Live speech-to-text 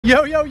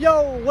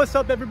Yo, what's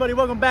up everybody?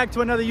 Welcome back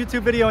to another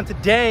YouTube video, and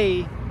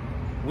today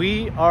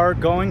we are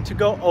going to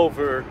go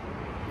over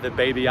the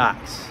baby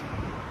ox.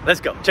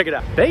 Let's go, check it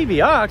out. Baby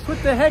ox?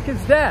 What the heck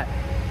is that?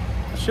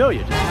 I'll show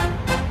you,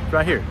 just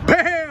right here.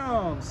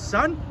 Bam,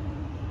 son!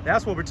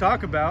 That's what we're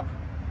talking about.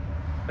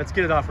 Let's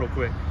get it off real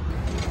quick.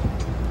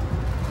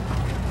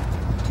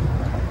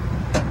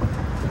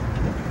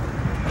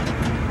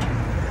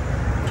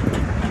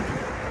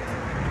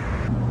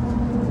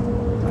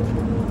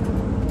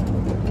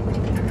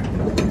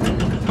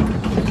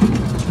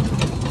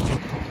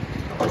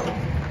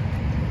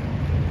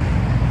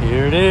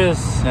 Here it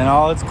is in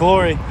all its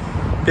glory.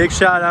 Big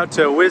shout out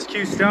to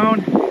WHEELBARROw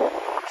Stone.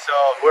 So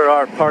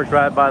we're parked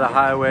right by the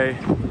highway.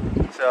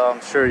 So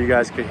I'm sure you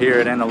guys could hear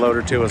it, and the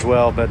loader too as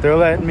well. But they're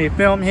letting me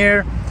film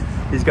here.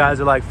 These guys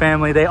are like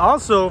family. They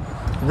also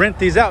rent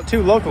these out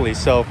too locally.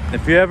 So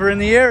if you're ever in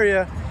the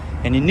area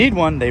and you need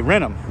one, they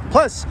rent them.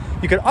 Plus,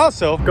 you could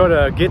also go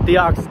to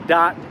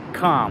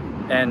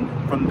gettheox.com, and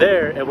from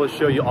there it will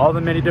show you all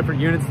the many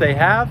different units they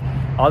have,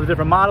 all the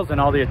different models,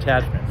 and all the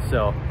attachments.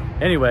 So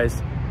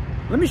anyways,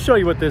 let me show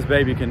you what this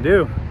baby can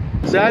do.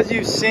 So as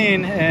you've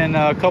seen in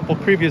a couple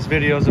previous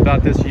videos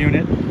about this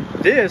unit,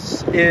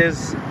 this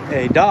is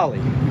a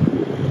dolly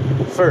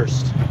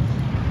first,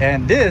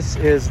 and this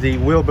is the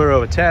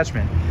wheelbarrow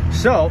attachment.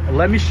 So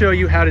let me show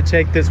you how to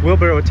take this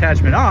wheelbarrow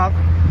attachment off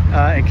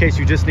in case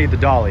you just need the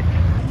dolly.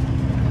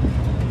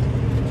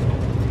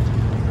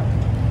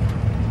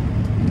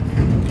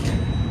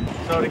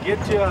 So to get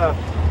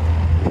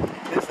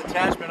this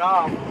attachment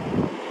off,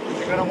 what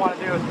you're going to want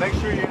to do is make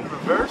sure you're in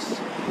reverse.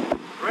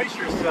 Brace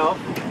yourself,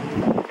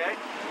 okay?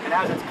 And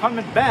as it's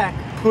coming back,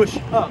 push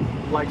up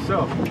like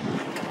so.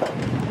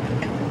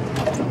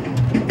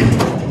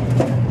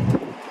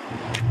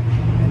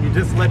 And you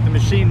just let the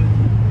machine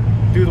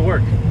do the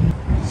work.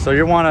 So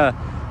you want to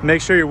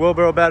make sure your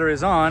wheelbarrow battery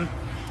is on.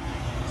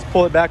 Just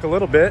pull it back a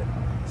little bit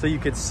so you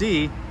can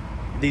see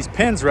these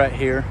pins right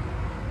here,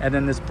 and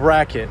then this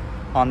bracket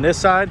on this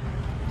side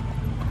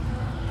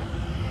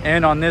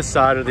and on this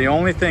side are the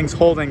only things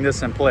holding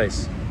this in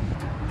place.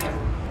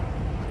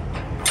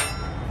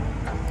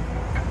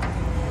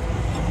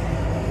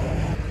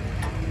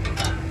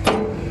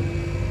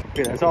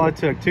 Okay, that's all it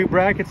took. 2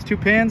 brackets, 2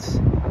 pins,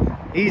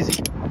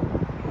 easy.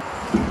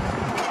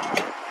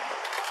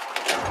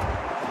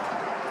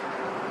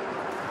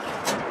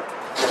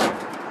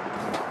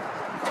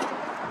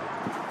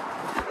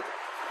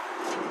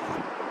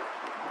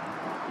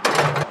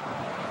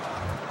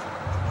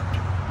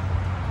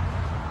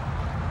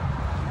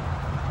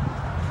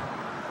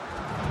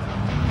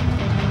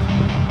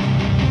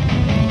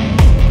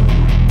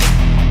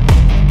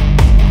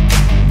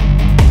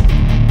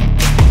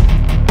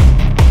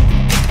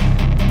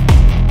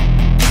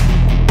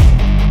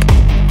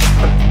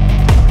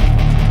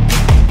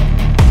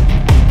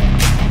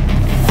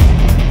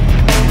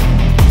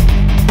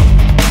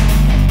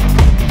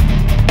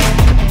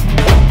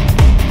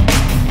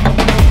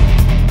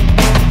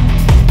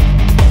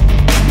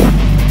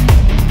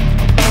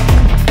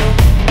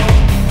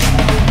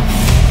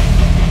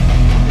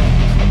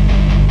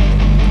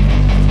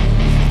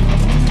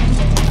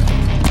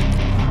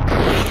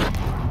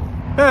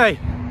 Hey,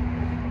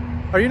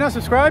 are you not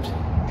subscribed?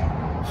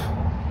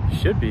 You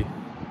should be.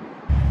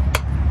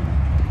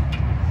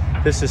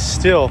 This is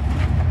still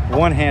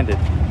one-handed.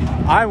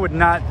 I would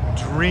not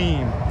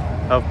dream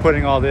of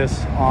putting all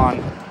this on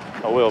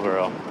a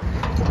wheelbarrow.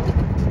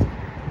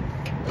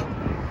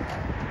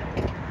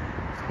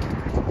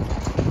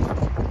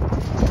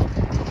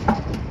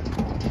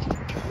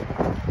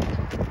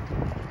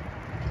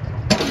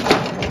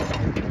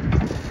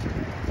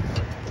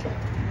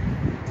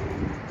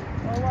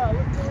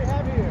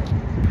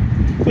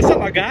 What's up,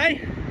 my guy?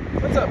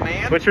 What's up,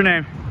 man? What's your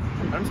name?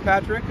 My name's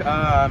Patrick.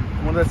 I'm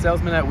one of the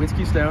salesmen at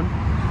WHEELBARROw Stone.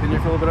 Been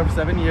here for a little bit over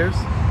 7 years.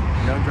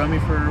 You know, drove me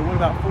for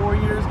about 4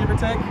 years, give or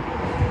take.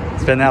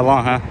 It's been that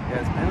long, huh? Yeah,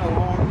 it's been a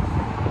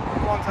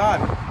long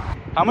time.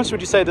 How much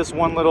would you say this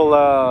one little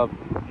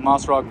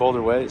Moss Rock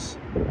boulder weighs?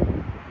 Probably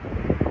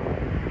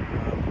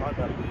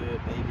about a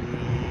good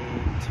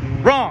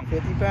maybe Wrong.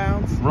 250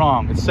 pounds.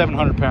 Wrong. It's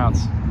 700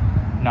 pounds.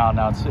 No,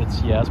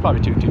 it's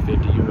probably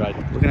 250. You're right.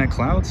 Looking at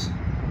clouds.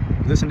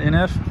 Is this an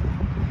NF?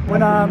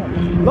 When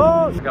I'm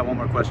lost. I got one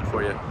more question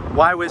for you.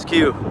 Why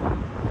WHEELBARROw?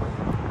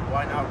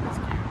 Why not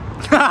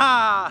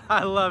WHEELBARROw?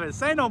 I love it.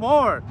 Say no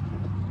more.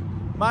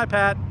 Bye,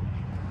 Pat.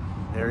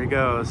 There he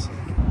goes.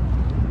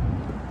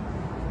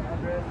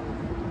 Address.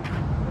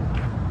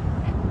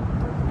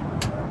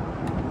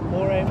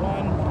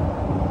 481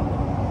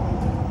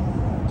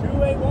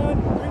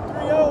 281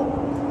 330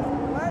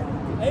 what?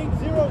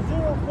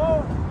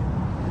 8004.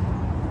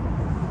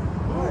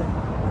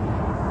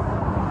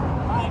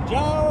 Hi,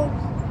 Jones.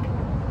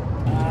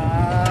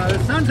 The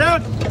sun's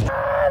out.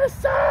 The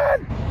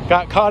sun.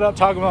 Got caught up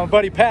talking about my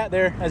buddy Pat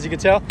there, as you can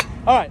tell.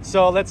 All right,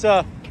 so let's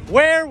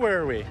where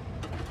were we?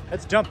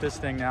 Let's jump this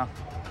thing now.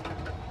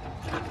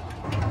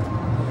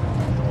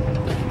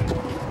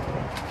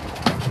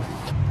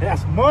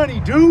 That's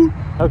money, dude.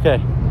 Okay.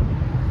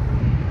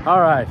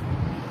 All right.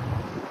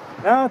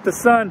 Now that the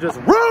sun just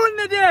ruined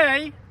the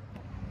day,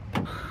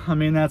 I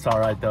mean, that's all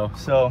right though.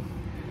 So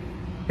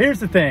here's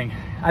the thing.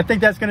 I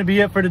think that's gonna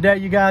be it for today,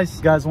 you guys. If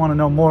you guys wanna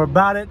know more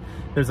about it,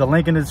 there's a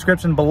link in the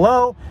description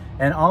below.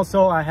 And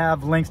also I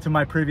have links to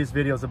my previous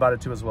videos about it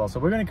too as well. So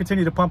we're gonna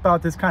continue to pump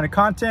out this kind of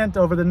content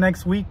over the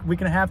next week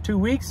and a half, 2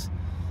 weeks.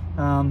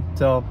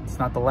 So it's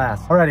not the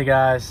last. Alrighty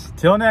guys,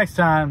 till next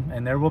time,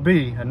 and there will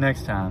be a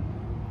next time.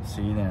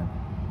 See you then.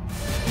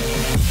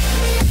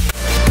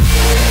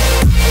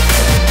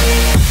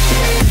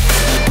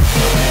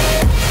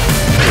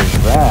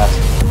 Fast.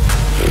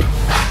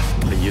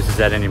 Nobody uses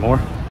that anymore.